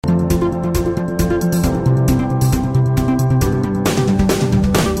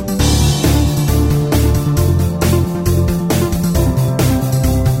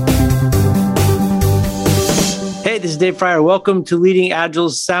Dave Fryer. Welcome to Leading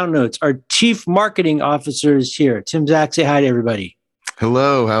Agile's Sound Notes. Our Chief Marketing Officer is here. Tim Zach, say hi to everybody.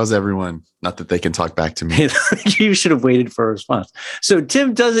 Hello, how's everyone? Not that they can talk back to me. You should have waited for a response. So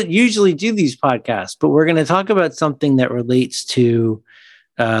Tim doesn't usually do these podcasts, but we're going to talk about something that relates to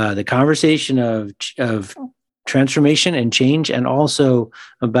the conversation of transformation and change, and also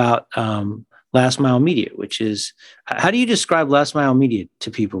about last mile media, which is, how do you describe last mile media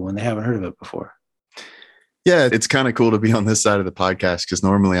to people when they haven't heard of it before? Yeah, it's kind of cool to be on this side of the podcast because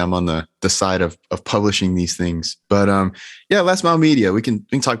normally I'm on the side of publishing these things. But last mile media, we can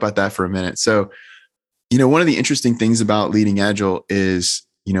talk about that for a minute. So, one of the interesting things about Leading Agile is,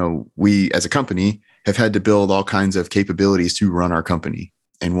 we as a company have had to build all kinds of capabilities to run our company.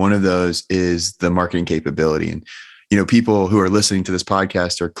 And one of those is the marketing capability. And, people who are listening to this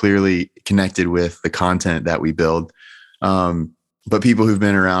podcast are clearly connected with the content that we build. But people who've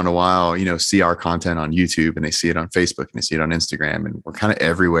been around a while, see our content on YouTube, and they see it on Facebook, and they see it on Instagram, and we're kind of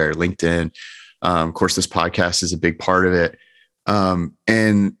everywhere, LinkedIn. Of course, this podcast is a big part of it.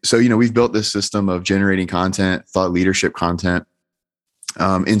 And so, we've built this system of generating content, thought leadership content,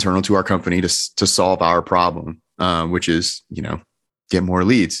 internal to our company to solve our problem, which is, get more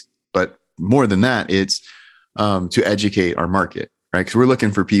leads. But more than that, it's to educate our market, right? Because we're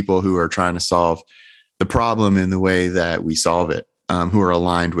looking for people who are trying to solve the problem in the way that we solve it. Who are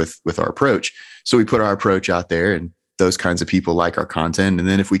aligned with our approach. So we put our approach out there, and those kinds of people like our content. And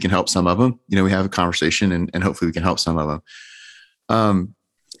then if we can help some of them, we have a conversation, and hopefully we can help some of them.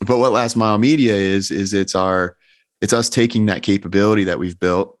 But what last mile media is it's us taking that capability that we've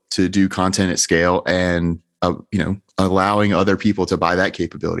built to do content at scale and, allowing other people to buy that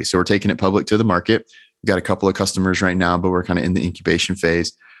capability. So we're taking it public to the market. We've got a couple of customers right now, but we're kind of in the incubation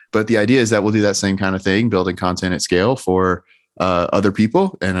phase. But the idea is that we'll do that same kind of thing, building content at scale for other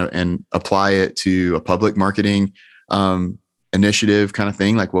people and apply it to a public marketing initiative kind of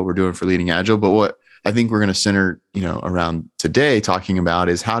thing, like what we're doing for Leading Agile. But what I think we're going to center, around today talking about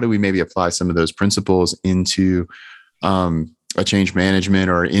is how do we maybe apply some of those principles into a change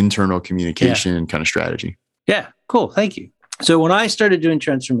management or internal communication kind of strategy. Yeah, cool. Thank you. So when I started doing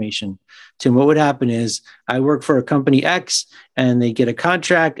transformation, Tim, what would happen is I work for a company X, and they get a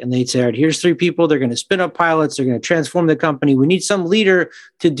contract, and they'd say, all right, here's 3 people. They're going to spin up pilots. They're going to transform the company. We need some leader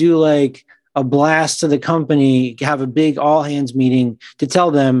to do like a blast to the company, have a big all hands meeting to tell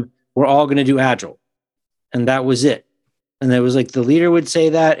them we're all going to do Agile. And that was it. And it was like the leader would say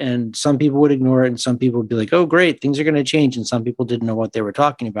that, and some people would ignore it, and some people would be like, oh, great, things are going to change. And some people didn't know what they were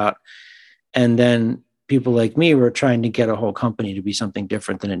talking about. And then people like me were trying to get a whole company to be something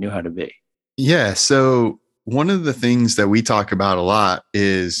different than it knew how to be. Yeah. So one of the things that we talk about a lot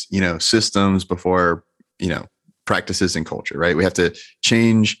is, systems before, practices and culture, right? We have to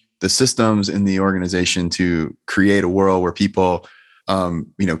change the systems in the organization to create a world where people,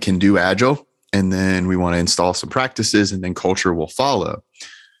 can do Agile. And then we want to install some practices, and then culture will follow.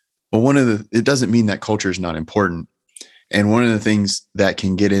 But it doesn't mean that culture is not important. And one of the things that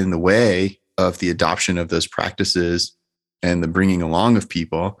can get in the way of the adoption of those practices and the bringing along of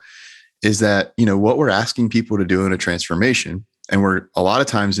people is that, what we're asking people to do in a transformation, and we're a lot of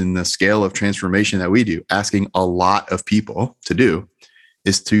times in the scale of transformation that we do, asking a lot of people to do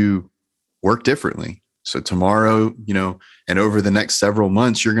is to work differently. So tomorrow, and over the next several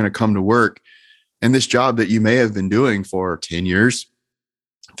months, you're going to come to work, and this job that you may have been doing for 10 years,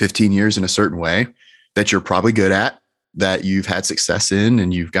 15 years in a certain way that you're probably good at, that you've had success in,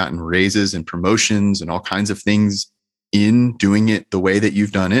 and you've gotten raises and promotions and all kinds of things in doing it the way that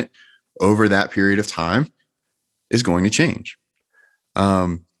you've done it over that period of time, is going to change.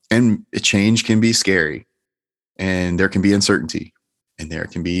 And a change can be scary, and there can be uncertainty, and there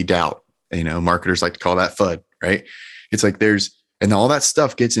can be doubt. Marketers like to call that FUD, right? It's like and all that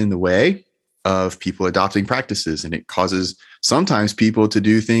stuff gets in the way of people adopting practices, and it causes sometimes people to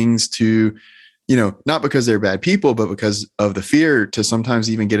do things to, not because they're bad people, but because of the fear to sometimes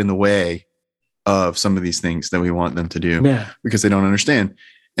even get in the way of some of these things that we want them to do because they don't understand.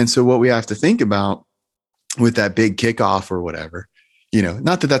 And so what we have to think about with that big kickoff or whatever,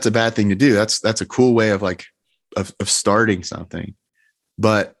 not that that's a bad thing to do. That's a cool way of of starting something,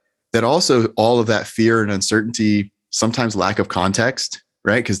 but that also all of that fear and uncertainty, sometimes lack of context,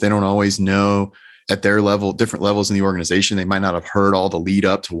 right? Because they don't always know at their level, different levels in the organization. They might not have heard all the lead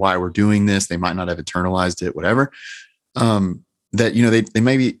up to why we're doing this. They might not have internalized it, whatever, that, they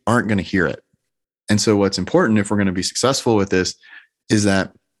maybe aren't going to hear it. And so what's important if we're going to be successful with this is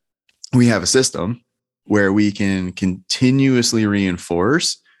that we have a system where we can continuously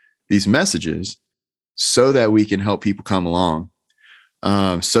reinforce these messages so that we can help people come along,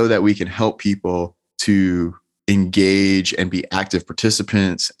 so that we can help people to engage and be active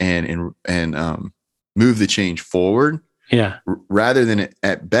participants and move the change forward. Yeah. Rather than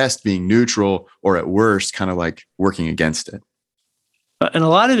at best being neutral, or at worst kind of like working against it. And a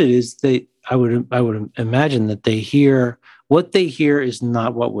lot of it is I would imagine that what they hear is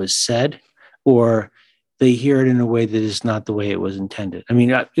not what was said, or they hear it in a way that is not the way it was intended. I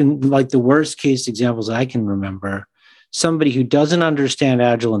mean, in like the worst case examples I can remember, somebody who doesn't understand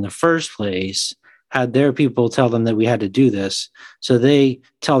Agile in the first place had their people tell them that we had to do this. So they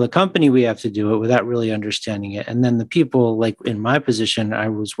tell the company we have to do it without really understanding it. And then the people, like in my position, I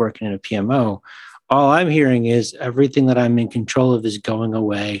was working in a PMO. All I'm hearing is everything that I'm in control of is going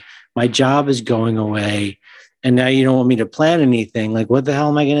away. My job is going away. And now you don't want me to plan anything. Like, what the hell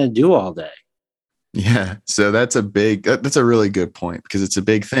am I going to do all day? Yeah. So that's a really good point, because it's a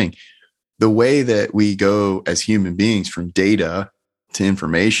big thing. The way that we go as human beings from data to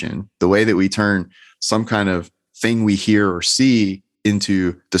information, the way that we turn some kind of thing we hear or see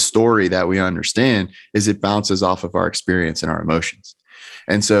into the story that we understand, is it bounces off of our experience and our emotions.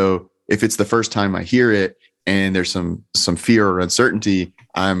 And so if it's the first time I hear it and there's some fear or uncertainty,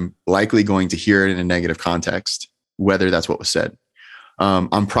 I'm likely going to hear it in a negative context, whether that's what was said.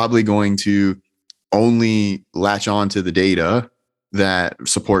 I'm probably going to only latch on to the data that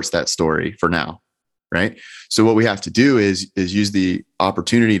supports that story for now. Right. So what we have to do is use the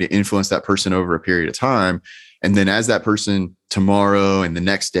opportunity to influence that person over a period of time. And then as that person tomorrow and the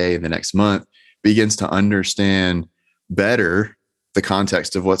next day and the next month begins to understand better the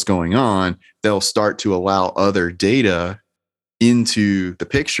context of what's going on, they'll start to allow other data into the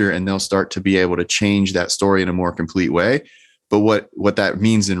picture, and they'll start to be able to change that story in a more complete way. But what that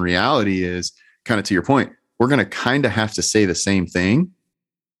means in reality is, kind of to your point, we're going to kind of have to say the same thing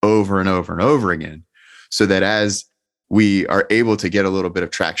over and over and over again, so that as we are able to get a little bit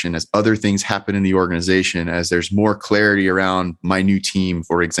of traction, as other things happen in the organization, as there's more clarity around my new team,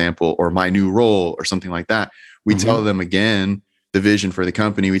 for example, or my new role or something like that, we tell them again the vision for the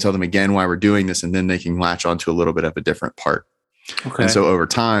company. We tell them again why we're doing this, and then they can latch onto a little bit of a different part. Okay. And so over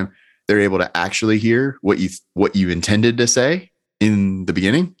time, they're able to actually hear what you intended to say in the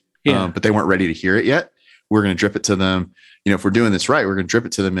beginning, but they weren't ready to hear it yet. We're going to drip it to them. If we're doing this right, we're going to drip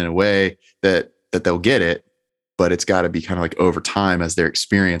it to them in a way that they'll get it, but it's got to be kind of like over time, as their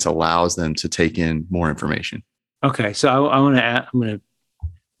experience allows them to take in more information. Okay. So I'm going to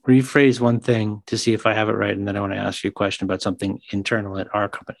rephrase one thing to see if I have it right. And then I want to ask you a question about something internal at our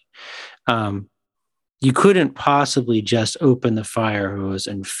company. You couldn't possibly just open the fire hose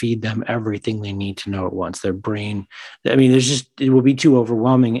and feed them everything they need to know at once. Their brain, it will be too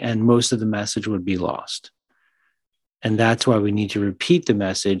overwhelming, and most of the message would be lost. And that's why we need to repeat the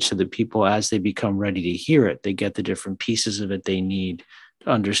message, so that people, as they become ready to hear it, they get the different pieces of it they need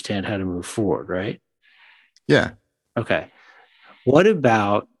to understand how to move forward, right? Yeah. Okay. What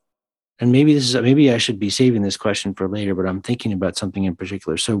about, and maybe I should be saving this question for later, but I'm thinking about something in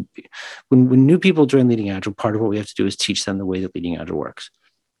particular. So when new people join Leading Agile, part of what we have to do is teach them the way that Leading Agile works.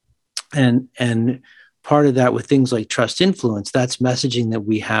 And part of that with things like trust influence, that's messaging that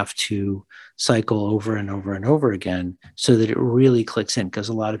we have to cycle over and over and over again, so that it really clicks in, because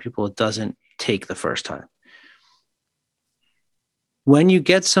a lot of people, it doesn't take the first time. When you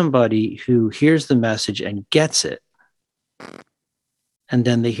get somebody who hears the message and gets it, and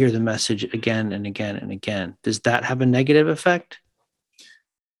then they hear the message again and again and again, does that have a negative effect?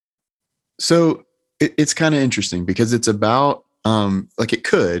 So it's kind of interesting, because it's about, it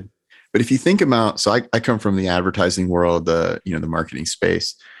could, but if you think about, so I come from the advertising world, the marketing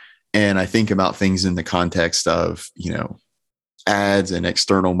space, and I think about things in the context of, ads and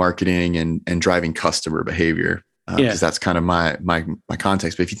external marketing and driving customer behavior, because that's kind of my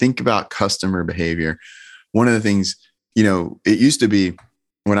context. But if you think about customer behavior, one of the things, it used to be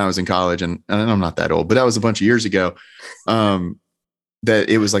when I was in college, and I'm not that old, but that was a bunch of years ago, that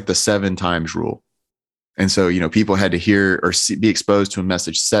it was like the 7 times rule. And so, people had to hear or be exposed to a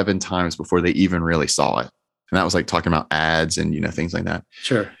message 7 times before they even really saw it. And that was like talking about ads and, things like that.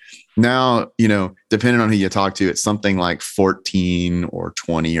 Sure. Now, depending on who you talk to, it's something like 14 or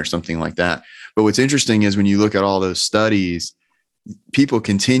 20 or something like that. But what's interesting is when you look at all those studies, people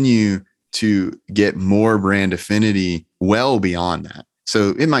continue to get more brand affinity well beyond that.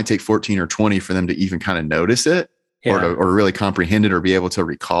 So it might take 14 or 20 for them to even kind of notice it, or really comprehend it, or be able to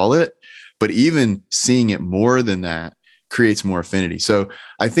recall it. But even seeing it more than that creates more affinity. So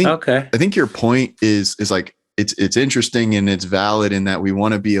I think your point is like, it's interesting, and it's valid in that we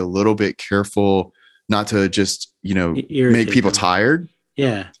want to be a little bit careful not to just, make people tired.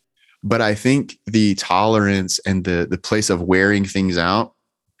 Yeah. But I think the tolerance and the place of wearing things out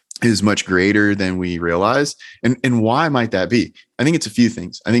is much greater than we realize. And why might that be? I think it's a few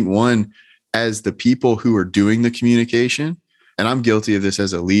things. I think one, as the people who are doing the communication, and I'm guilty of this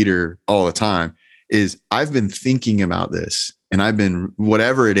as a leader all the time, is I've been thinking about this, and I've been,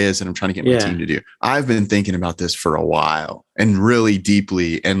 whatever it is that I'm trying to get my team to do, I've been thinking about this for a while and really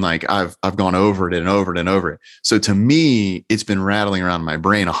deeply. And like, I've gone over it and over it and over it. So to me, it's been rattling around in my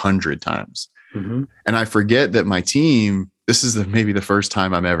brain 100 times. Mm-hmm. And I forget that my team, this is maybe the first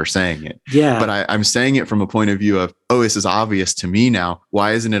time I'm ever saying it. Yeah. But I'm saying it from a point of view of, oh, this is obvious to me now.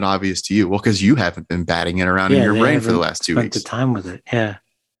 Why isn't it obvious to you? Well, because you haven't been batting it around in your brain for the last 2 weeks. The time with it. Yeah.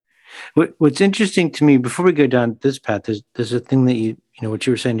 What's interesting to me, before we go down this path, there's a thing that you know, what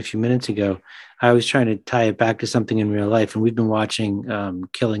you were saying a few minutes ago. I was trying to tie it back to something in real life. And we've been watching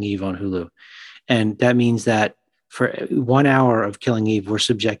Killing Eve on Hulu. And that means that for 1 hour of Killing Eve, we're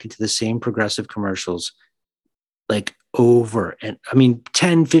subjected to the same progressive commercials, like over, and I mean,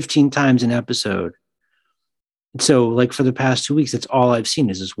 10, 15 times an episode. So like for the past 2 weeks, that's all I've seen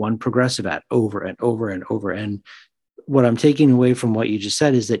is this one progressive ad over and over and over. And what I'm taking away from what you just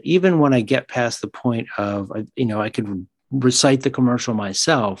said is that even when I get past the point of, you know, I could recite the commercial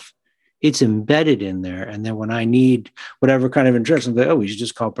myself, it's embedded in there. And then when I need whatever kind of insurance, I'm like, oh, we should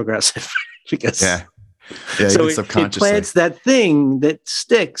just call progressive. Because so it plants that thing that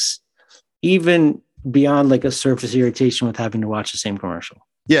sticks even beyond like a surface irritation with having to watch the same commercial.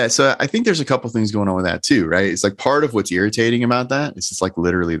 Yeah. So I think there's a couple things going on with that too, right? It's like part of what's irritating about that is it's like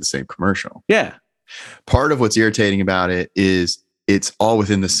literally the same commercial. Yeah. Part of what's irritating about it is it's all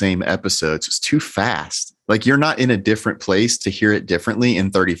within the same episode. So it's too fast. Like you're not in a different place to hear it differently in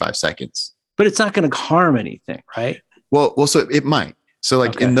 35 seconds. But it's not going to harm anything, right? Well, so it might. So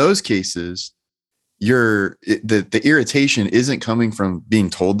like in those cases, the irritation isn't coming from being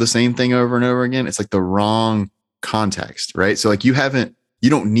told the same thing over and over again. It's like the wrong context, right? So like you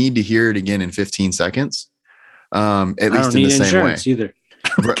don't need to hear it again in 15 seconds. At least in the same way. Either.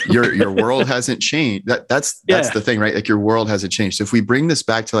 your world hasn't changed. That's the thing, right? Like your world hasn't changed. So if we bring this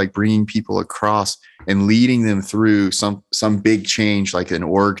back to like bringing people across and leading them through some big change, like an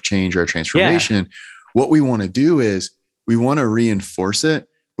org change or a transformation, what we want to do is we want to reinforce it,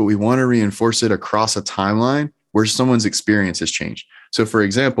 but we want to reinforce it across a timeline where someone's experience has changed. So for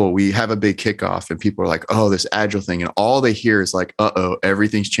example, we have a big kickoff and people are like, oh, this agile thing. And all they hear is like, uh-oh,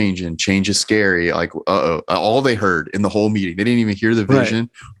 everything's changing. Change is scary. Like, uh-oh, all they heard in the whole meeting, they didn't even hear the vision.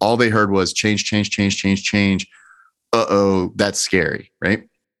 Right. All they heard was change. Uh-oh, that's scary. Right.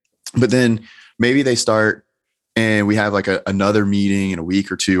 But then maybe they start and we have like another meeting in a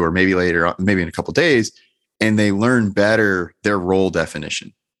week or two, or maybe later, maybe in a couple of days, and they learn better their role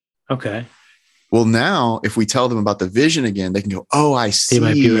definition. Okay. Well, now if we tell them about the vision again, they can go, oh, I see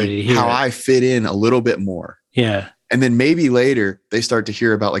how I fit in a little bit more. Yeah. And then maybe later they start to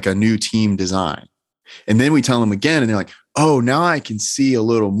hear about like a new team design. And then we tell them again and they're like, oh, now I can see a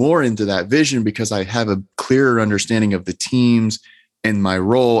little more into that vision because I have a clearer understanding of the teams and my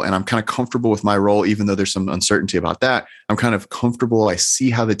role. And I'm kind of comfortable with my role, even though there's some uncertainty about that. I'm kind of comfortable. I see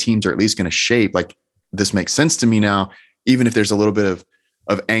how the teams are at least going to shape. Like this makes sense to me now, even if there's a little bit of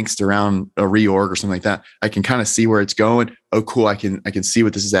angst around a reorg or something like that, I can kind of see where it's going. Oh, cool. I can see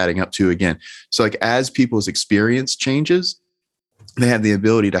what this is adding up to again. So like as people's experience changes, they have the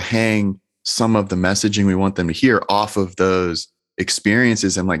ability to hang some of the messaging we want them to hear off of those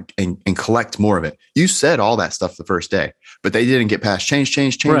experiences and like, and collect more of it. You said all that stuff the first day, but they didn't get past change.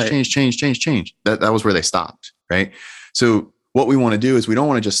 That was where they stopped. Right. So what we want to do is we don't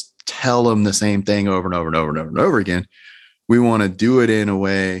want to just tell them the same thing over and over and over and over and over again. We want to do it in a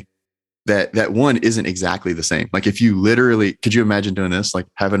way that one isn't exactly the same. Like if you literally, could you imagine doing this, like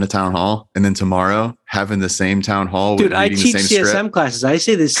having a town hall and then tomorrow having the same town hall? Dude, I teach CSM classes. I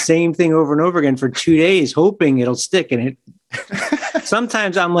say the same thing over and over again for 2 days, hoping it'll stick. And it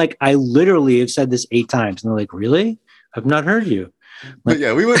sometimes I'm like, I literally have said this 8 times. And they're like, really? I've not heard you. But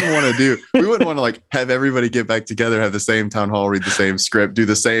yeah, we wouldn't want to like have everybody get back together, have the same town hall, read the same script, do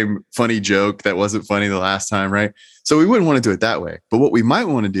the same funny joke that wasn't funny the last time, right? So we wouldn't want to do it that way. But what we might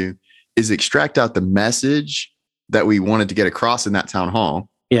want to do is extract out the message that we wanted to get across in that town hall.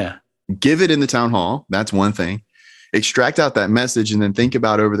 Yeah. Give it in the town hall. That's one thing. Extract out that message and then think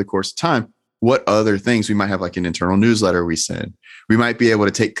about over the course of time, what other things we might have, like an internal newsletter we send. We might be able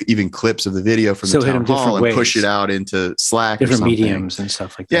to take even clips of the video from the town hall and push it out into Slack, different mediums and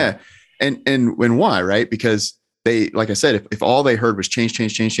stuff like that. Yeah. And why, right? Because they, like I said, if all they heard was change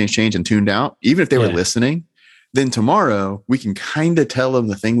and tuned out, even if they were listening, then tomorrow we can kind of tell them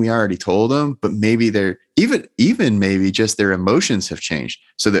the thing we already told them, but maybe they're even maybe just their emotions have changed.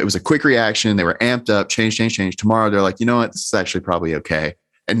 So that it was a quick reaction. They were amped up, change. Tomorrow they're like, you know what? This is actually probably okay.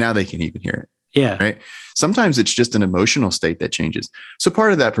 and now they can even hear it. Yeah. Right. Sometimes it's just an emotional state that changes. So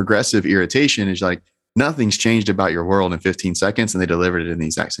part of that progressive irritation is like nothing's changed about your world in 15 seconds and they delivered it in the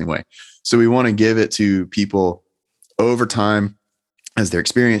exact same way. So we want to give it to people over time as their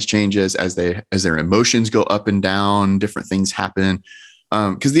experience changes, as their emotions go up and down, different things happen.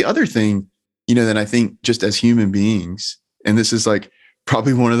 Because the other thing, that I think just as human beings, and this is like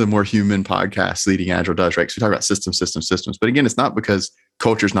probably one of the more human podcasts Leading Agile does, right? Because we talk about systems. But again, it's not because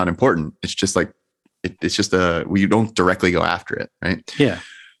culture is not important. It's just like, it's just we don't directly go after it, right? Yeah.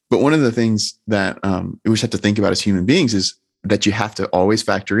 But one of the things that we just have to think about as human beings is that you have to always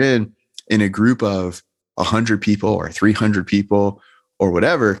factor in a group of 100 people or 300 people or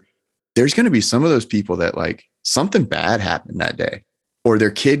whatever. There's going to be some of those people that like something bad happened that day, or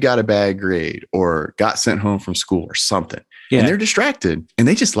their kid got a bad grade or got sent home from school or something. Yeah. And they're distracted and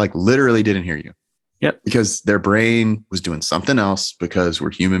they just like literally didn't hear you. Yep. Because their brain was doing something else because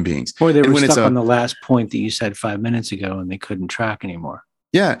we're human beings. Or they were stuck on the last point that you said 5 minutes ago and they couldn't track anymore.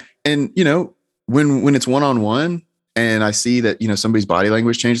 Yeah. And, when it's one-on-one and I see that, somebody's body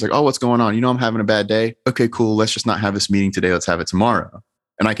language changed, like, oh, what's going on? I'm having a bad day. Okay, cool. Let's just not have this meeting today. Let's have it tomorrow.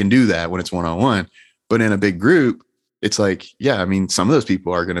 And I can do that when it's one-on-one. But in a big group, it's like, yeah, I mean, some of those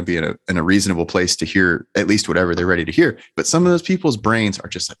people are going to be in a reasonable place to hear at least whatever they're ready to hear. But some of those people's brains are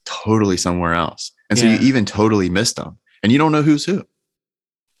just like totally somewhere else. And so you even totally missed them and you don't know who's who.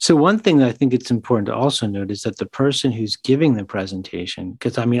 So one thing that I think it's important to also note is that the person who's giving the presentation,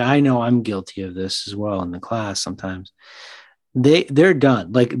 because I mean, I know I'm guilty of this as well in the class sometimes, they're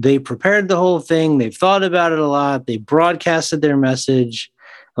done. Like they prepared the whole thing. They've thought about it a lot. They broadcasted their message.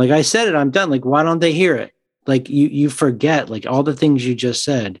 Like I said it, I'm done. Like, why don't they hear it? Like you forget like all the things you just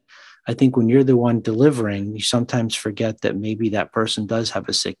said. I think when you're the one delivering, you sometimes forget that maybe that person does have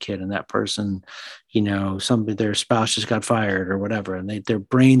a sick kid and that person, their spouse just got fired or whatever, and their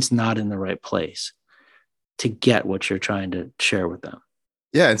brain's not in the right place to get what you're trying to share with them.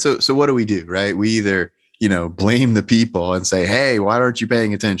 Yeah. And so what do we do, right? We either, blame the people and say, hey, why aren't you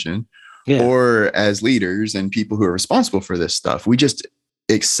paying attention? Yeah. Or as leaders and people who are responsible for this stuff, we just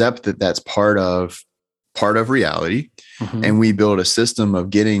accept that that's part of reality. Mm-hmm. And we build a system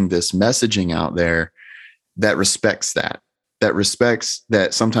of getting this messaging out there that respects that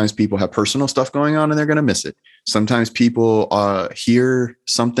sometimes people have personal stuff going on and they're going to miss it. Sometimes people hear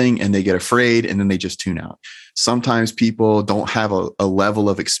something and they get afraid and then they just tune out. Sometimes people don't have a level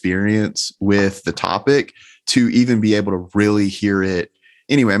of experience with the topic to even be able to really hear it.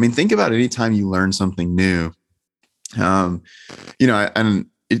 Anyway, I mean, think about any time you learn something new, and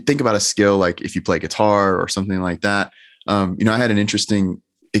think about a skill, like if you play guitar or something like that. I had an interesting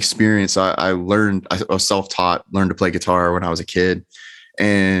experience. I was self-taught, learned to play guitar when I was a kid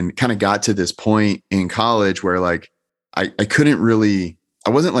and kind of got to this point in college where like, I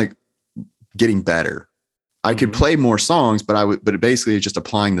wasn't like getting better. I could play more songs, but basically just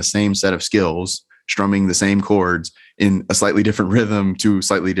applying the same set of skills, strumming the same chords in a slightly different rhythm to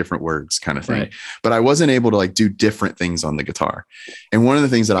slightly different words kind of thing. Right. But I wasn't able to like do different things on the guitar. And one of the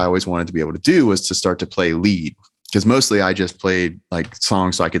things that I always wanted to be able to do was to start to play lead, because mostly I just played like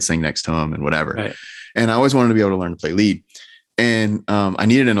songs so I could sing next to them and whatever. Right. And I always wanted to be able to learn to play lead. And I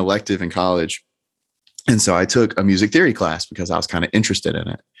needed an elective in college. And so I took a music theory class because I was kind of interested in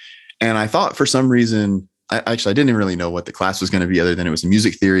it. And I thought for some reason, I didn't really know what the class was going to be other than it was a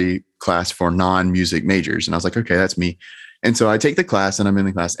music theory class for non-music majors. And I was like, okay, that's me. And so I take the class and I'm in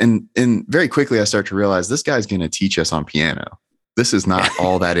the class and very quickly I start to realize this guy's going to teach us on piano. This is not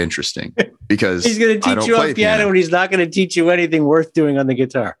all that interesting because he's going to teach you on piano and he's not going to teach you anything worth doing on the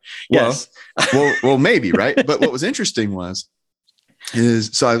guitar. Yes. Well, maybe. Right. But what was interesting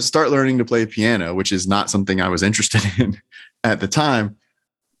so I start learning to play piano, which is not something I was interested in at the time.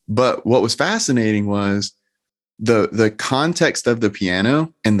 But what was fascinating was the context of the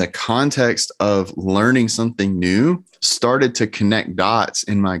piano and the context of learning something new started to connect dots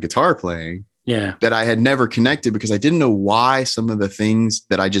in my guitar playing that I had never connected because I didn't know why some of the things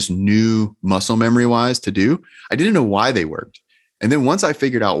that I just knew muscle memory wise to do, I didn't know why they worked. And then once I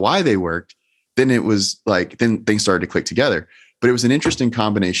figured out why they worked, then it was like, then things started to click together. But it was an interesting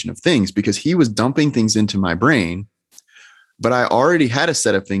combination of things because he was dumping things into my brain, but I already had a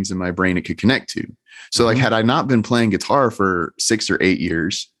set of things in my brain it could connect to. So like, had I not been playing guitar for 6 or 8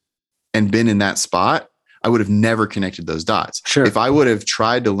 years and been in that spot, I would have never connected those dots. Sure. If I would have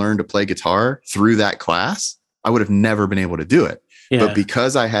tried to learn to play guitar through that class, I would have never been able to do it. Yeah. But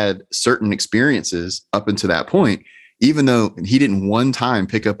because I had certain experiences up until that point, even though he didn't one time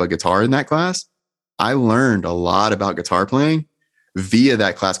pick up a guitar in that class, I learned a lot about guitar playing via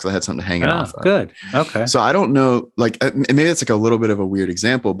that class because I had something to hang it Oh, off of. good. Okay. So I don't know, like maybe it's like a little bit of a weird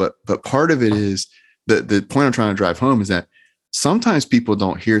example, but part of it is the point I'm trying to drive home is that sometimes people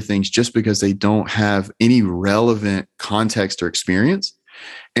don't hear things just because they don't have any relevant context or experience.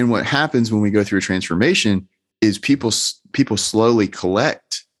 And what happens when we go through a transformation is people slowly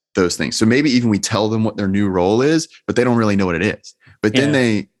collect those things. So maybe even we tell them what their new role is, but they don't really know what it is. But then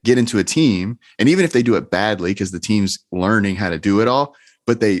they get into a team, and even if they do it badly because the team's learning how to do it all,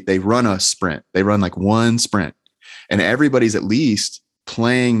 but they run a sprint. They run like one sprint, and everybody's at least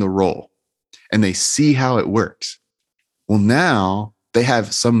playing the role, and they see how it works. Well, now they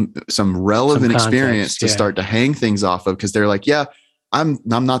have some relevant experience to start to hang things off of, because they're like, yeah, I'm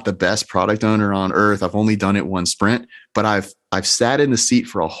not the best product owner on earth. I've only done it one sprint, but I've sat in the seat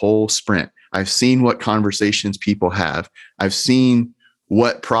for a whole sprint. I've seen what conversations people have. I've seen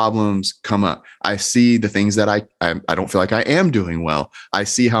what problems come up. I see the things that I don't feel like I am doing well. I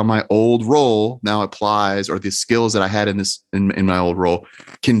see how my old role now applies, or the skills that I had in my old role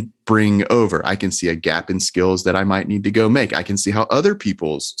can bring over. I can see a gap in skills that I might need to go make. I can see how other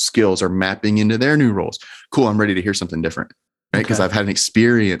people's skills are mapping into their new roles. Cool. I'm ready to hear something different, right? Because I've had an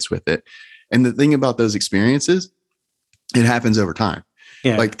experience with it. And the thing about those experiences, it happens over time.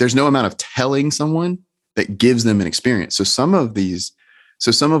 Yeah. Like there's no amount of telling someone that gives them an experience. So some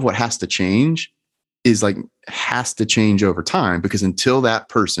of what has to change has to change over time, because until that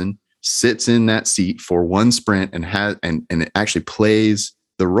person sits in that seat for one sprint and it actually plays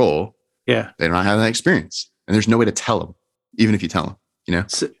the role, they don't have that experience, and there's no way to tell them, even if you tell them, you know?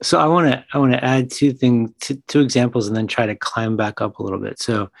 So I want to add two examples and then try to climb back up a little bit.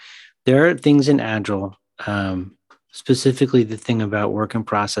 So there are things in Agile, specifically the thing about work in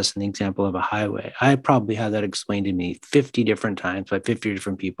process and the example of a highway. I probably had that explained to me 50 different times by 50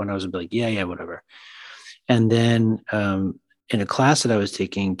 different people. And I was like, yeah, whatever. And then in a class that I was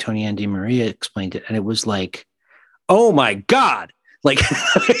taking, Tony Andy Maria explained it. And it was like, oh my God. Like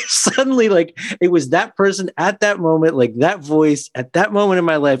suddenly, like it was that person at that moment, like that voice at that moment in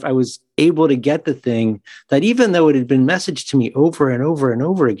my life, I was able to get the thing that even though it had been messaged to me over and over and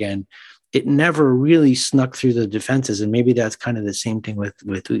over again, it never really snuck through the defenses. And maybe that's kind of the same thing with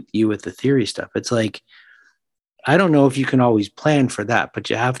you with the theory stuff. It's like, I don't know if you can always plan for that, but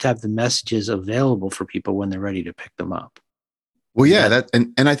you have to have the messages available for people when they're ready to pick them up. Well, yeah,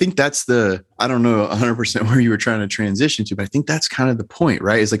 and I think that's I don't know 100% where you were trying to transition to, but I think that's kind of the point,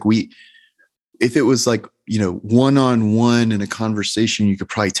 right? It's like if it was like, one-on-one in a conversation, you could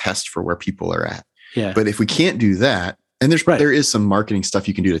probably test for where people are at. Yeah. But if we can't do that, and there is some marketing stuff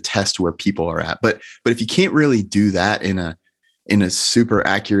you can do to test where people are at, but if you can't really do that in a super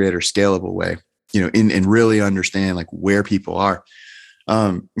accurate or scalable way, and really understand like where people are,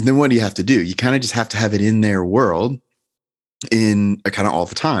 then what do you have to do? You kind of just have to have it in their world in a kind of all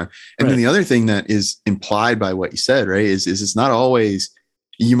the time. And then the other thing that is implied by what you said, right, is it's not always,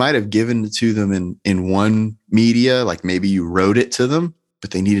 you might have given it to them in one media, like maybe you wrote it to them,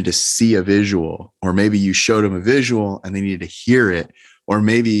 but they needed to see a visual, or maybe you showed them a visual and they needed to hear it, or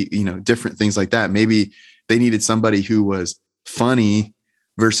maybe, different things like that. Maybe they needed somebody who was funny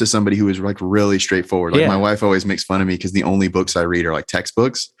versus somebody who was like really straightforward. Like my wife always makes fun of me because the only books I read are like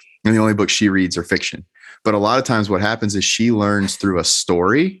textbooks, and the only books she reads are fiction. But a lot of times what happens is she learns through a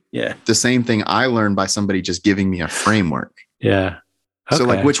story. Yeah. The same thing I learned by somebody just giving me a framework. Yeah. Okay. So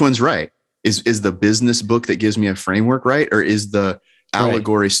like, which one's right? Is the business book that gives me a framework right? Or is the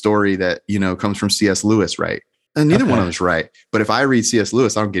allegory story that, comes from C.S. Lewis right? And neither one of them is right. But if I read C.S.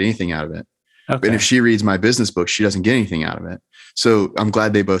 Lewis, I don't get anything out of it. Okay. And if she reads my business book, she doesn't get anything out of it. So I'm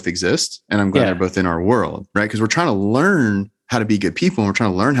glad they both exist, and I'm glad they're both in our world, right? Because we're trying to learn how to be good people, and we're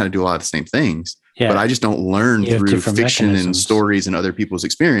trying to learn how to do a lot of the same things. Yeah. But I just don't learn through fiction and stories and other people's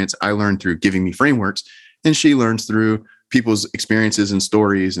experience. I learn through giving me frameworks, and she learns through people's experiences and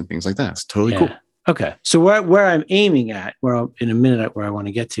stories and things like that. It's totally cool. Okay. So where I'm aiming at, in a minute, where I want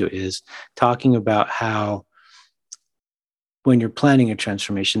to get to is talking about how when you're planning a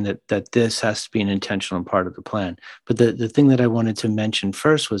transformation, that this has to be an intentional part of the plan. But the thing that I wanted to mention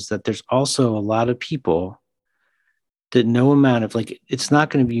first was that there's also a lot of people that no amount of it's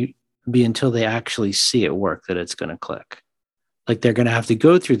not going to be until they actually see it work that it's going to click. Like they're going to have to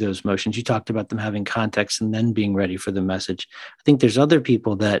go through those motions. You talked about them having context and then being ready for the message. I think there's other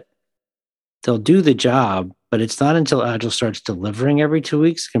people that they'll do the job, but it's not until Agile starts delivering every 2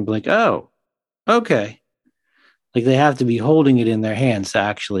 weeks can be like, oh, okay. Like they have to be holding it in their hands to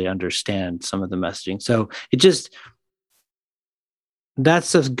actually understand some of the messaging. So that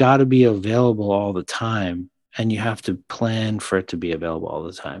stuff's got to be available all the time. And you have to plan for it to be available all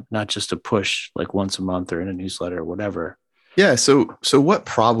the time, not just to push like once a month or in a newsletter or whatever. Yeah. So what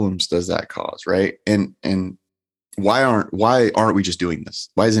problems does that cause? Right. And why aren't we just doing this?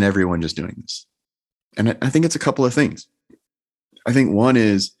 Why isn't everyone just doing this? And I think it's a couple of things. I think one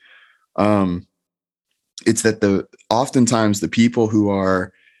is, it's that oftentimes the people who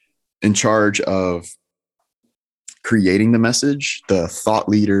are in charge of creating the message, the thought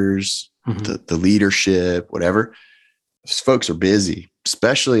leaders, the leadership, whatever, those folks are busy,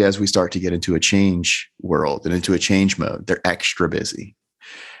 especially as we start to get into a change world and into a change mode. They're extra busy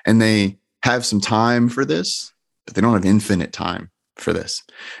and they have some time for this, but they don't have infinite time for this.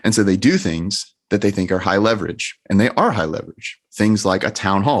 And so they do things that they think are high leverage, and they are high leverage. Things like a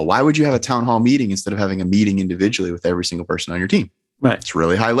town hall. Why would you have a town hall meeting instead of having a meeting individually with every single person on your team? Right. It's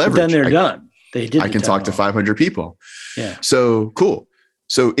really high leverage. But then they're done. They did. I can talk to 500 people. Yeah. So cool.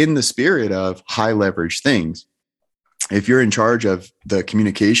 So in the spirit of high leverage things, if you're in charge of the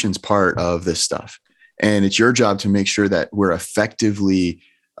communications part of this stuff, and it's your job to make sure that we're effectively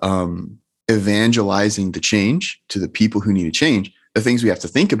evangelizing the change to the people who need to change, the things we have to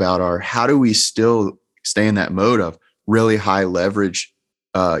think about are, how do we still stay in that mode of really high leverage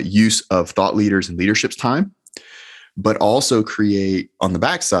use of thought leaders and leadership's time, but also create on the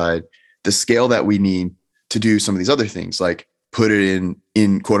backside the scale that we need to do some of these other things, like put it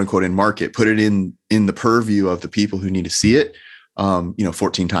in quote unquote in market, put it in the purview of the people who need to see it,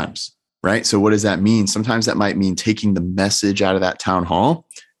 14 times, right? So what does that mean? Sometimes that might mean taking the message out of that town hall,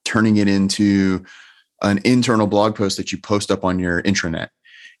 turning it into an internal blog post that you post up on your intranet.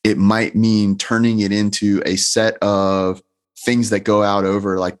 It might mean turning it into a set of things that go out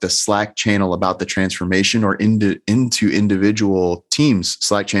over like the Slack channel about the transformation, or into individual teams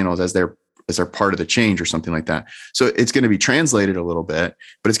Slack channels as they're part of the change or something like that. So it's going to be translated a little bit,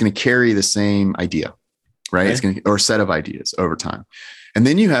 but it's going to carry the same idea, right? Okay. It's going to, or set of ideas over time. And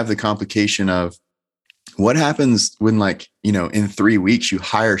then you have the complication of what happens when, like, in 3 weeks you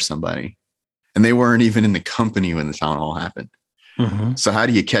hire somebody and they weren't even in the company when the town hall happened. Mm-hmm. So how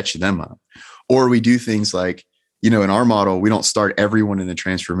do you catch them up? Or we do things like, in our model, we don't start everyone in the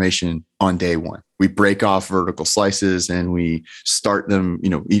transformation on day one. We break off vertical slices and we start them,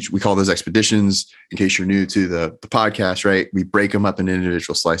 we call those expeditions. In case you're new to the podcast, right? We break them up into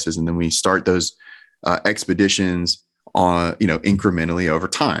individual slices, and then we start those expeditions on, incrementally over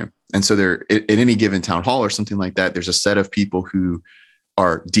time. And so there, at any given town hall or something like that, there's a set of people who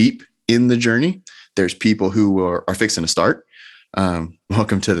are deep in the journey. There's people who are fixing to start.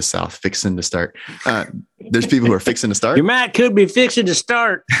 Welcome to the South, fixing to start. There's people who are fixing to start. Your Matt could be fixing to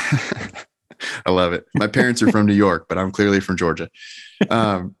start. I love it. My parents are from New York, but I'm clearly from Georgia.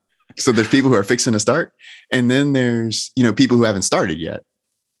 So there's people who are fixing to start. And then there's, people who haven't started yet.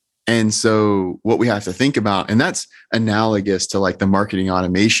 And so what we have to think about, and that's analogous to like the marketing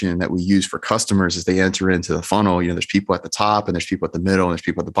automation that we use for customers as they enter into the funnel. There's people at the top and there's people at the middle and there's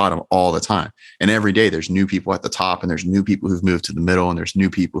people at the bottom all the time. And every day there's new people at the top and there's new people who've moved to the middle and there's new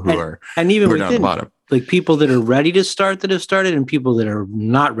people who are down at the bottom. Like people that are ready to start that have started and people that are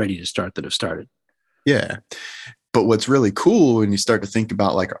not ready to start that have started. Yeah. But what's really cool when you start to think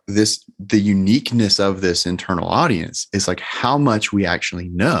about like this, the uniqueness of this internal audience is like how much we actually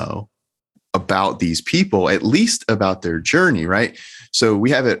know about these people, at least about their journey, right? So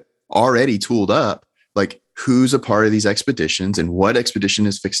we have it already tooled up, like who's a part of these expeditions and what expedition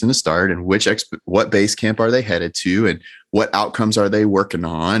is fixing to start and what base camp are they headed to and what outcomes are they working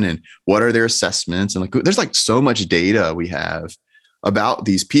on and what are their assessments. And like, there's like so much data we have about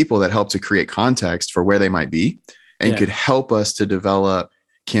these people that help to create context for where they might be. And could help us to develop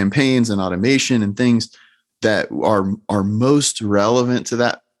campaigns and automation and things that are most relevant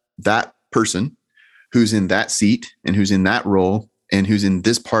to that person who's in that seat and who's in that role and who's in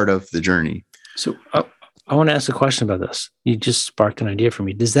this part of the journey. So I want to ask a question about this. You just sparked an idea for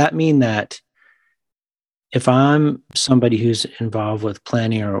me. Does that mean that if I'm somebody who's involved with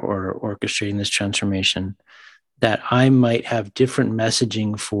planning or orchestrating this transformation, that I might have different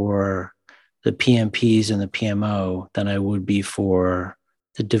messaging for the PMPs and the PMO than I would be for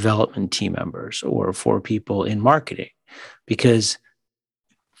the development team members or for people in marketing, because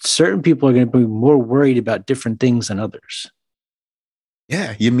certain people are going to be more worried about different things than others.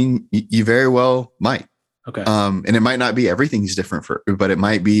 Yeah. You very well might. Okay. And it might not be everything's different but it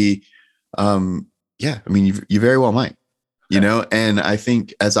might be, you very well might, Okay. and I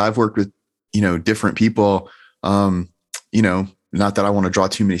think as I've worked with, different people, not that I want to draw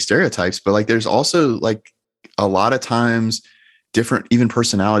too many stereotypes, but like there's also like a lot of times different even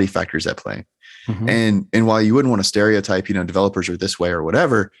personality factors at play. Mm-hmm. And while you wouldn't want to stereotype, developers are this way or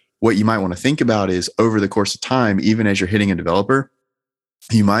whatever, what you might want to think about is over the course of time, even as you're hitting a developer,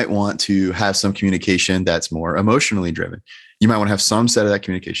 You might want to have some communication that's more emotionally driven. You might want to have some set of that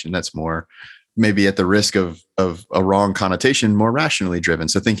communication that's more, maybe at the risk of a wrong connotation, more rationally driven.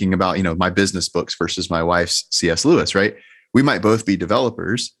 So thinking about, my business books versus my wife's C.S. Lewis, right? We might both be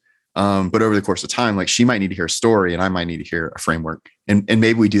developers, but over the course of time, like she might need to hear a story and I might need to hear a framework. And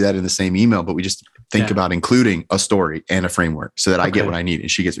maybe we do that in the same email, but we just think about including a story and a framework so that I get what I need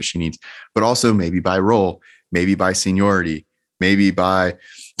and she gets what she needs. But also maybe by role, maybe by seniority, maybe by,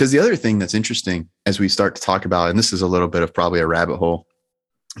 because the other thing that's interesting as we start to talk about, and this is a little bit of probably a rabbit hole,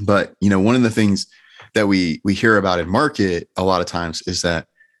 but one of the things that we hear about in market a lot of times is that,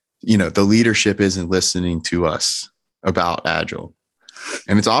 the leadership isn't listening to us about Agile.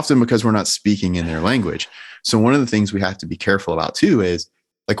 And it's often because we're not speaking in their language. So one of the things we have to be careful about too is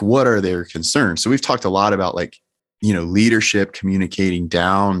like, what are their concerns? So we've talked a lot about like, leadership communicating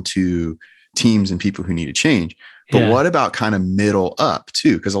down to teams and people who need to change. But what about kind of middle up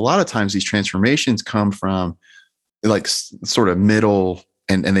too? Because a lot of times these transformations come from like sort of middle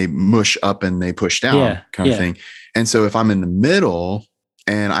and they mush up and they push down kind of thing. And so if I'm in the middle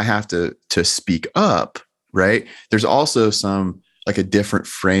and I have to speak up, right, there's also some like a different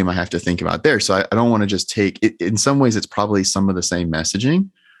frame I have to think about there. So I don't want to just take it. In some ways, it's probably some of the same messaging,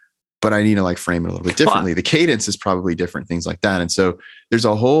 but I need to like frame it a little bit differently. The cadence is probably different, things like that. And so there's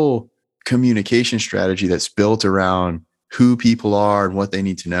a whole communication strategy that's built around who people are and what they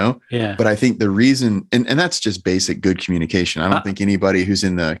need to know. Yeah. But I think the reason, and that's just basic good communication. I don't think anybody who's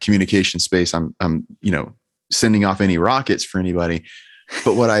in the communication space, I'm sending off any rockets for anybody.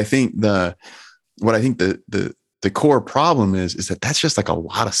 But what I think the core problem is that that's just like a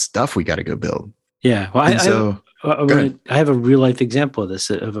lot of stuff we got to go build. Yeah. Well, I have a real life example of this,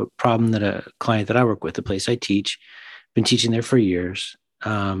 of a problem that a client that I work with, a place I teach, been teaching there for years.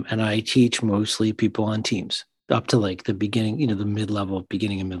 And I teach mostly people on teams up to like the beginning, the mid-level,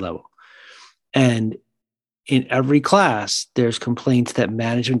 beginning and mid-level. And in every class, there's complaints that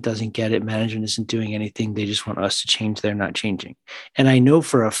management doesn't get it. Management isn't doing anything. They just want us to change. They're not changing. And I know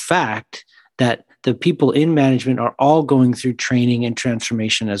for a fact that the people in management are all going through training and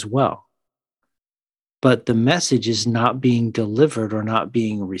transformation as well. But the message is not being delivered or not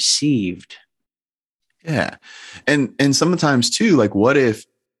being received. Yeah. And sometimes too, like what if,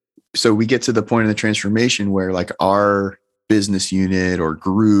 so we get to the point of the transformation where like our business unit or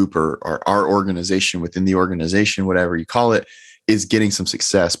group or our organization within the organization, whatever you call it, is getting some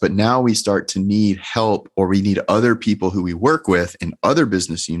success. But now we start to need help, or we need other people who we work with in other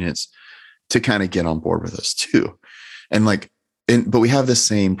business units to kind of get on board with us too. And but we have the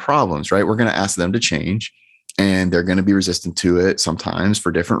same problems, right? We're going to ask them to change. And they're going to be resistant to it sometimes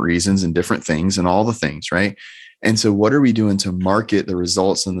for different reasons and different things and all the things, right? And so what are we doing to market the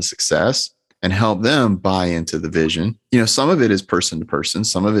results and the success and help them buy into the vision? Some of it is person to person,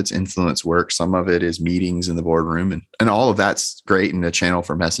 some of it's influence work, some of it is meetings in the boardroom, and all of that's great and a channel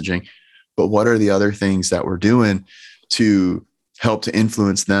for messaging. But what are the other things that we're doing to help to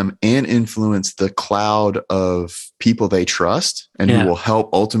influence them and influence the cloud of people they trust and who will help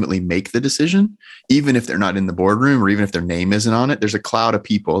ultimately make the decision, even if they're not in the boardroom or even if their name isn't on it? There's a cloud of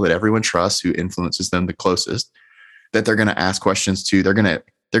people that everyone trusts who influences them the closest, that they're going to ask questions to. They're going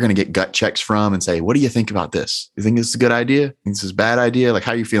to get gut checks from and say, what do you think about this? You think this is a good idea? You think this is a bad idea? Like,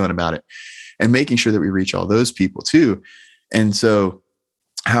 how are you feeling about it? And making sure that we reach all those people too. And so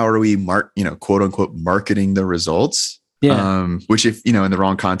how are we quote unquote, marketing the results? Yeah. Which if, in the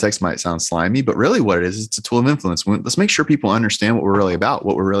wrong context might sound slimy, but really what it is, it's a tool of influence. Let's make sure people understand what we're really about,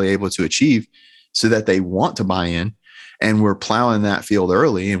 what we're really able to achieve so that they want to buy in. And we're plowing that field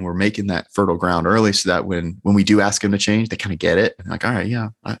early and we're making that fertile ground early so that when we do ask them to change, they kind of get it. And like, all right, yeah,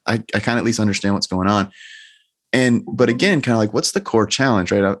 I kind of at least understand what's going on. But again, kind of like, what's the core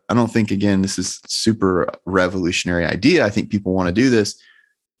challenge, right? I don't think, again, this is super revolutionary idea. I think people want to do this.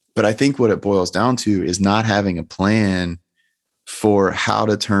 But I think what it boils down to is not having a plan for how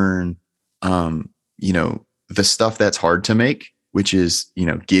to turn, the stuff that's hard to make, which is,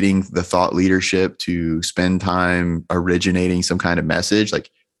 getting the thought leadership to spend time originating some kind of message, like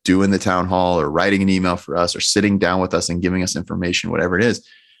doing the town hall or writing an email for us or sitting down with us and giving us information, whatever it is.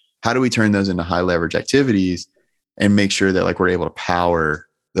 How do we turn those into high leverage activities and make sure that like we're able to power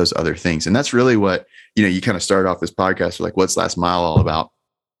those other things? And that's really what, you kind of started off this podcast with like, what's last mile all about?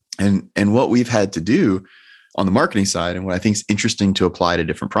 And what we've had to do on the marketing side, and what I think is interesting to apply to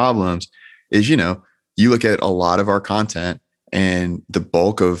different problems is, you look at a lot of our content, and the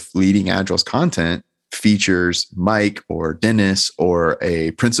bulk of Leading Agile's content features Mike or Dennis or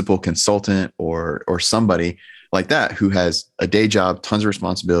a principal consultant or somebody like that who has a day job, tons of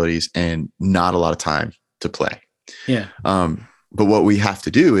responsibilities, and not a lot of time to play. Yeah. but what we have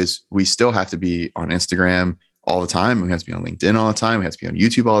to do is we still have to be on Instagram all the time. We have to be on LinkedIn all the time. We have to be on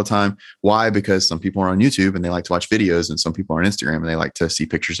YouTube all the time. Why? Because some people are on YouTube and they like to watch videos, and some people are on Instagram and they like to see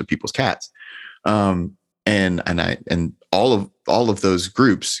pictures of people's cats. And all of those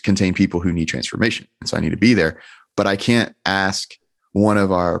groups contain people who need transformation. And so I need to be there, but I can't ask one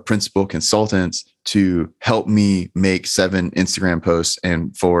of our principal consultants to help me make 7 Instagram posts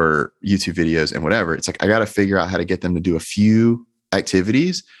and 4 YouTube videos and whatever. It's like, I got to figure out how to get them to do a few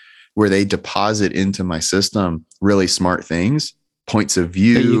activities where they deposit into my system really smart things, points of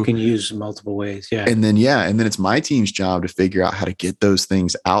view that you can use multiple ways. Yeah. And then it's my team's job to figure out how to get those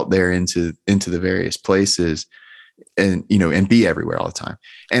things out there into the various places, and, and be everywhere all the time.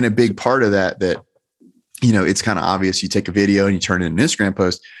 And a big part of that, it's kind of obvious. You take a video and you turn it into an Instagram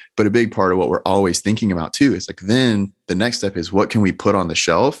post, but a big part of what we're always thinking about too is like, then the next step is, what can we put on the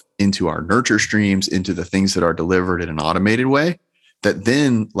shelf into our nurture streams, into the things that are delivered in an automated way that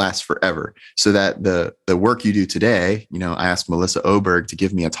then lasts forever, so that the work you do today, I asked Melissa Oberg to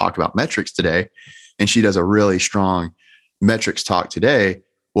give me a talk about metrics today, and she does a really strong metrics talk today.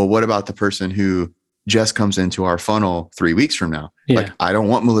 Well, what about the person who just comes into our funnel 3 weeks from now? Yeah. Like, I don't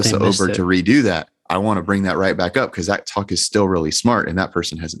want Melissa Oberg to redo that. I want to bring that right back up, because that talk is still really smart and that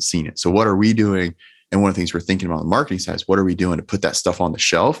person hasn't seen it. So what are we doing? And one of the things we're thinking about on the marketing side is, what are we doing to put that stuff on the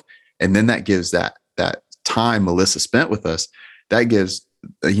shelf? And then that gives that time Melissa spent with us, that gives,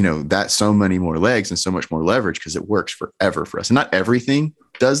 that so many more legs and so much more leverage, because it works forever for us. And not everything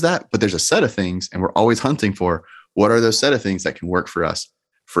does that, but there's a set of things, and we're always hunting for what are those set of things that can work for us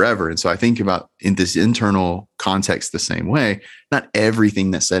forever. And so I think about in this internal context the same way. Not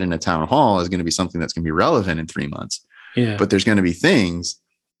everything that's said in a town hall is going to be something that's going to be relevant in 3 months. Yeah. But there's going to be things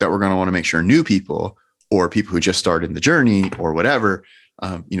that we're going to want to make sure new people, or people who just started the journey or whatever,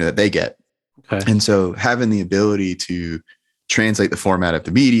 that they get. Okay. And so having the ability to translate the format of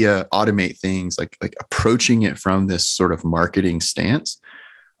the media, automate things, like approaching it from this sort of marketing stance,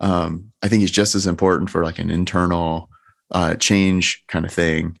 I think is just as important for like an internal change kind of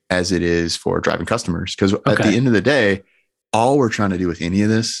thing as it is for driving customers. Because at the end of the day, all we're trying to do with any of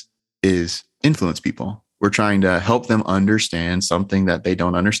this is influence people. We're trying to help them understand something that they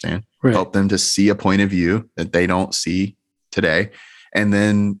don't understand, right. Help them to see a point of view that they don't see today. And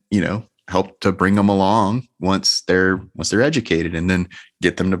then, help to bring them along once they're educated, and then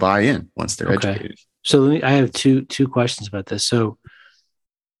get them to buy in once they're educated. So I have two questions about this. So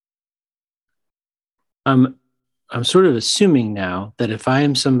I'm sort of assuming now that if I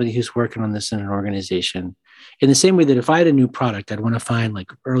am somebody who's working on this in an organization, in the same way that if I had a new product, I'd want to find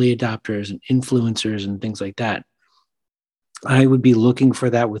like early adopters and influencers and things like that. I would be looking for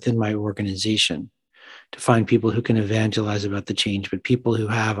that within my organization, to find people who can evangelize about the change, but people who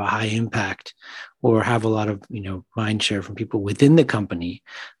have a high impact or have a lot of, mind share from people within the company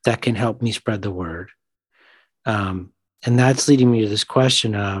that can help me spread the word. And that's leading me to this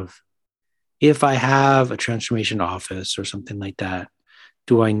question of, if I have a transformation office or something like that,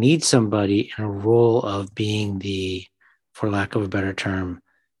 do I need somebody in a role of being the, for lack of a better term,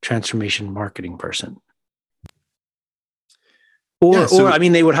 transformation marketing person? Or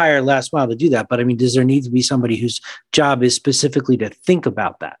they would hire last mile to do that. But does there need to be somebody whose job is specifically to think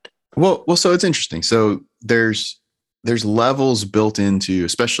about that? Well, so it's interesting. So there's levels built into,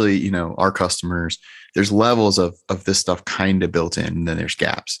 especially, our customers, there's levels of this stuff kind of built in, and then there's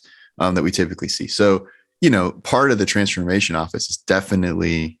gaps that we typically see. So, part of the transformation office is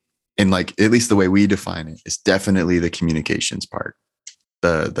definitely, and like, at least the way we define it, is definitely the communications part,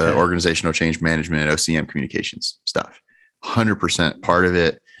 the organizational change management, OCM communications stuff. 100% part of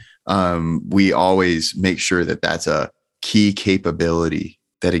it. We always make sure that that's a key capability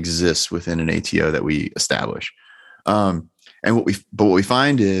that exists within an ATO that we establish. And what we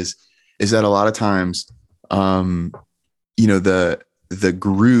find is that a lot of times, the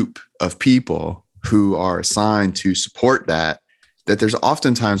group of people who are assigned to support that there's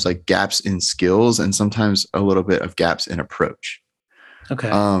oftentimes like gaps in skills, and sometimes a little bit of gaps in approach.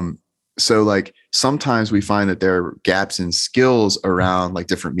 Okay. So like sometimes we find that there are gaps in skills around like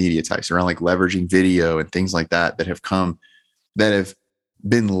different media types, around like leveraging video and things like that that have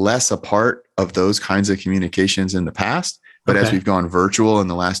been less a part of those kinds of communications in the past. But as we've gone virtual in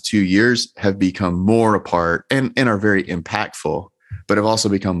the last 2 years, have become more a part and are very impactful, but have also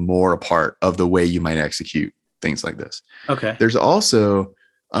become more a part of the way you might execute things like this. Okay. There's also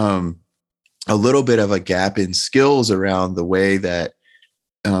a little bit of a gap in skills around the way that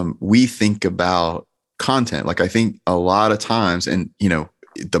we think about content. Like, I think a lot of times, and,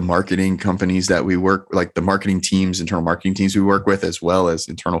 the marketing companies that we work, like the marketing teams, internal marketing teams we work with, as well as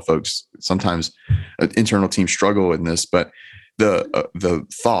internal folks, sometimes internal teams struggle with this, but the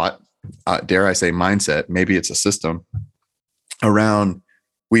thought, dare I say mindset, maybe it's a system around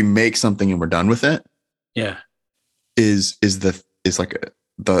we make something and we're done with it. Yeah. Is like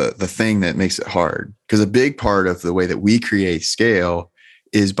the thing that makes it hard. Because a big part of the way that we create scale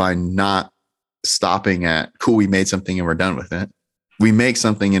is by not stopping at, cool, we made something and we're done with it. We make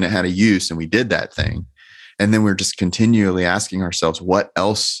something and it had a use and we did that thing. And then we're just continually asking ourselves, what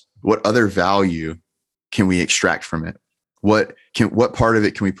other value can we extract from it? What part of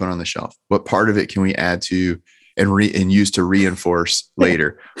it can we put on the shelf? What part of it can we add to and use to reinforce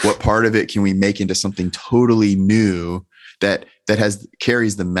later? What part of it can we make into something totally new that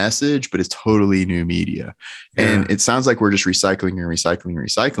carries the message, but is totally new media? Yeah. And it sounds like we're just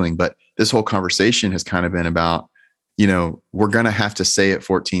recycling. But this whole conversation has kind of been about, we're going to have to say it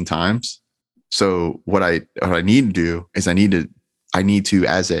 14 times. So what I need to do is I need to,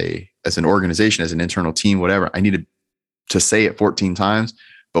 as an organization, as an internal team, whatever, I need to say it 14 times.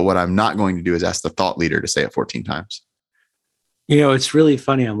 But what I'm not going to do is ask the thought leader to say it 14 times. It's really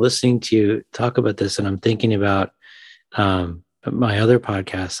funny. I'm listening to you talk about this and I'm thinking about my other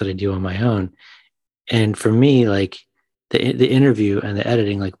podcasts that I do on my own. And for me, like the interview and the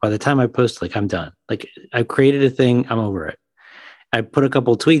editing, like by the time I post, like I'm done. Like I've created a thing, I'm over it. I put a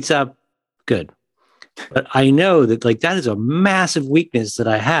couple tweets up, good. But I know that like that is a massive weakness that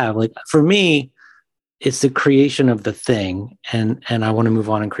I have. Like for me, it's the creation of the thing and I want to move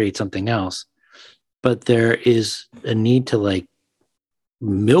on and create something else. But there is a need to like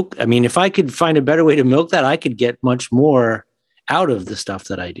milk. I mean, if I could find a better way to milk that, I could get much more out of the stuff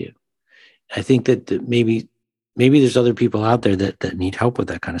that I do. I think that maybe there's other people out there that need help with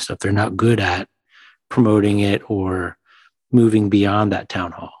that kind of stuff. They're not good at promoting it or moving beyond that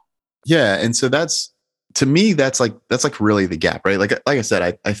town hall. Yeah. And so to me, that's like really the gap, right? Like I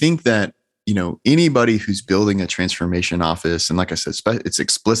said, I think that, anybody who's building a transformation office, and like I said, it's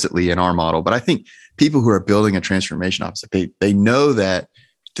explicitly in our model, but I think people who are building a transformation office, they know that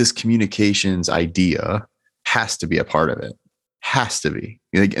this communications idea has to be a part of it. Has to be.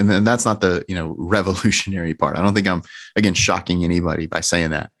 And then that's not the, revolutionary part. I don't think I'm, again, shocking anybody by saying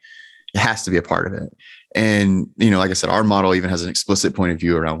that. It has to be a part of it. And, like I said, our model even has an explicit point of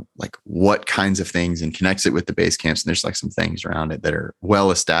view around like what kinds of things and connects it with the base camps. And there's like some things around it that are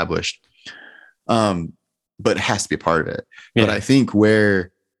well established. But it has to be a part of it. Yeah. But I think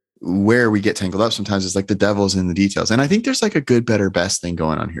where we get tangled up sometimes is like the devil's in the details. And I think there's like a good, better, best thing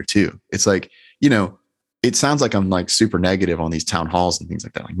going on here too. It's like, it sounds like I'm like super negative on these town halls and things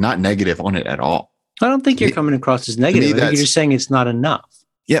like that. Like not negative on it at all. I don't think you're coming across as negative. I think you're just saying it's not enough.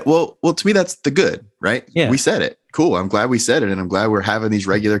 Yeah. Well, to me, that's the good, right? Yeah. We said it. Cool. I'm glad we said it. And I'm glad we're having these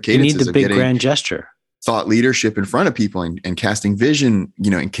regular cadences. You need the big grand gesture. Thought leadership in front of people and casting vision,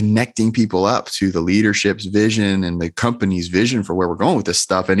 and connecting people up to the leadership's vision and the company's vision for where we're going with this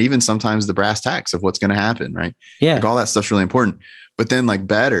stuff. And even sometimes the brass tacks of what's going to happen. Right. Yeah. Like all that stuff's really important. But then like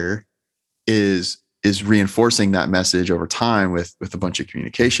better is reinforcing that message over time with a bunch of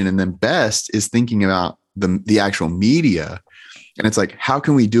communication. And then best is thinking about the actual media. And it's like, how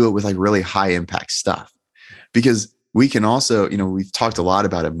can we do it with like really high impact stuff? Because we can also, we've talked a lot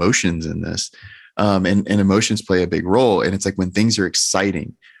about emotions in this. And emotions play a big role. And it's like when things are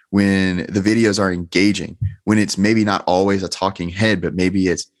exciting, when the videos are engaging, when it's maybe not always a talking head, but maybe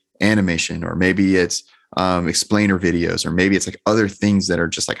it's animation, or maybe it's explainer videos, or maybe it's like other things that are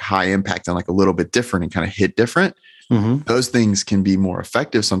just like high impact and like a little bit different and kind of hit different. Mm-hmm. Those things can be more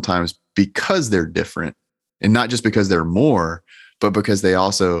effective sometimes because they're different, and not just because they're more, but because they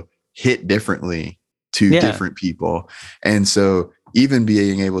also hit differently to different people. And so even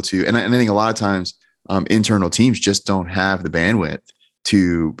being able to, and I think a lot of times internal teams just don't have the bandwidth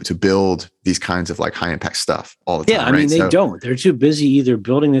to build these kinds of like high impact stuff all the time. Yeah, I mean, they don't. They're too busy either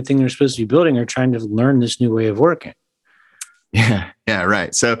building the thing they're supposed to be building or trying to learn this new way of working. Yeah,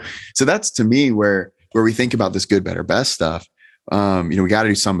 right. So that's to me where we think about this good, better, best stuff. We got to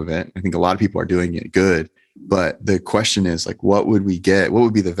do some of it. I think a lot of people are doing it good, but the question is like, what would we get? What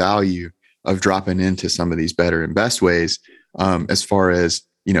would be the value of dropping into some of these better and best ways? As far as,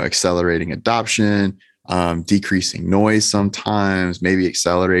 accelerating adoption, decreasing noise sometimes, maybe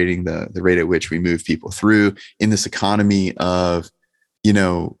accelerating the rate at which we move people through in this economy of,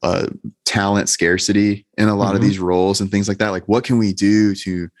 talent scarcity in a lot of these roles and things like that. Like what can we do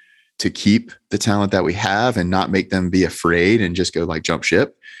to keep the talent that we have and not make them be afraid and just go like jump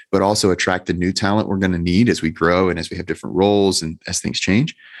ship, but also attract the new talent we're going to need as we grow and as we have different roles and as things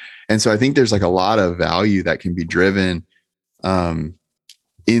change. And so I think there's like a lot of value that can be driven in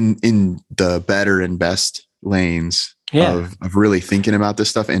the better and best lanes of really thinking about this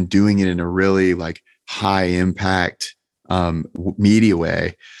stuff and doing it in a really like high impact media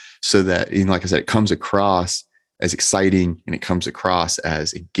way, so that, like I said, it comes across as exciting and it comes across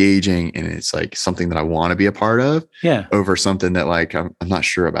as engaging, and it's like something that I want to be a part of, over something that like I'm not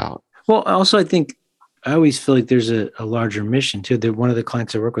sure about. Well, also I think I always feel like there's a larger mission too. That one of the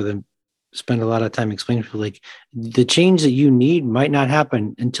clients I work with them spend a lot of time explaining to people, like, the change that you need might not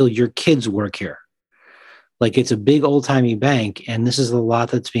happen until your kids work here. Like, it's a big old timey bank, and this is a lot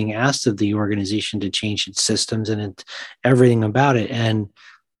that's being asked of the organization to change its systems and everything about it. And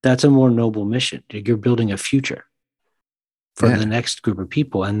that's a more noble mission. You're building a future for the next group of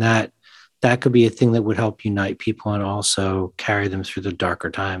people. And that could be a thing that would help unite people and also carry them through the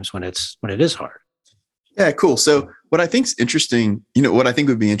darker times when it is hard. Yeah, cool. So what I think is interesting, what I think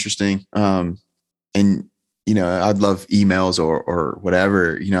would be interesting, and, I'd love emails or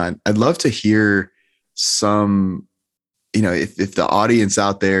whatever, I'd love to hear some, if the audience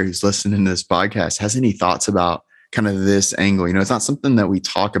out there who's listening to this podcast has any thoughts about kind of this angle. It's not something that we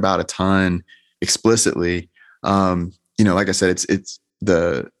talk about a ton explicitly. Like I said, it's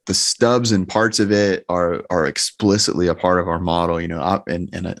the stubs and parts of it are explicitly a part of our model,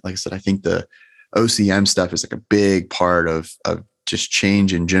 and like I said, I think the OCM stuff is like a big part of just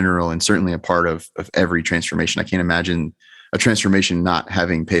change in general, and certainly a part of every transformation. I can't imagine a transformation not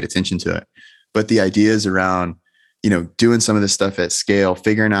having paid attention to it. But the ideas around, doing some of this stuff at scale,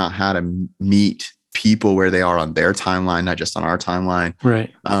 figuring out how to meet people where they are on their timeline, not just on our timeline.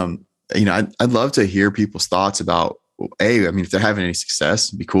 Right. I'd love to hear people's thoughts about, if they're having any success,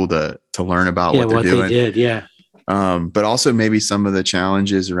 it'd be cool to learn about what they're doing. They did. Yeah. But also maybe some of the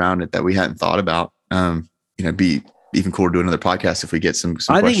challenges around it that we hadn't thought about. Be even cool to do another podcast if we get some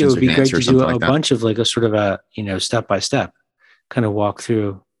I think it would be great to do like a bunch of like a sort of a, step by step kind of walk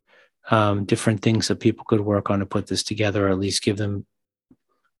through different things that people could work on to put this together, or at least give them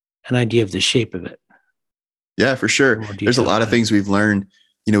an idea of the shape of it. Yeah, for sure. There's a lot of things we've learned.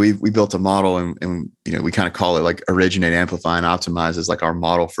 We built a model and we kind of call it like originate, amplify, and optimize as like our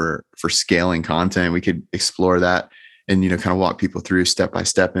model for scaling content. We could explore that and, kind of walk people through step by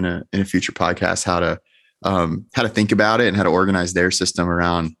step in a future podcast, how to think about it and how to organize their system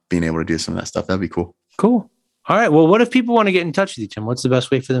around being able to do some of that stuff. That'd be cool. Cool. All right. Well, what if people want to get in touch with you, Tim? What's the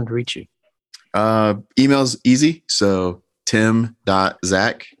best way for them to reach you? Email's easy. So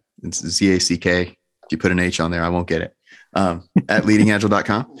tim.zack, it's ZACK. If you put an H on there, I won't get it. At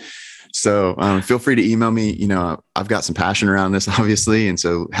leadingagile.com. So feel free to email me. I've got some passion around this, obviously. And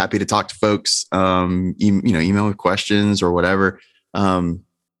so happy to talk to folks, email with questions or whatever.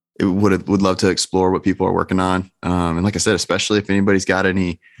 It would love to explore what people are working on. And like I said, especially if anybody's got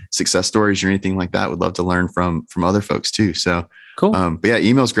any success stories or anything like that, would love to learn from other folks too. So cool. But yeah,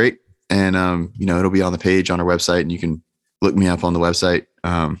 email's great. And, it'll be on the page on our website, and you can look me up on the website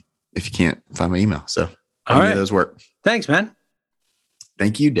if you can't find my email. So all right, those work. Thanks, man.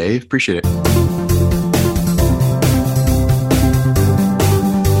 Thank you, Dave. Appreciate it.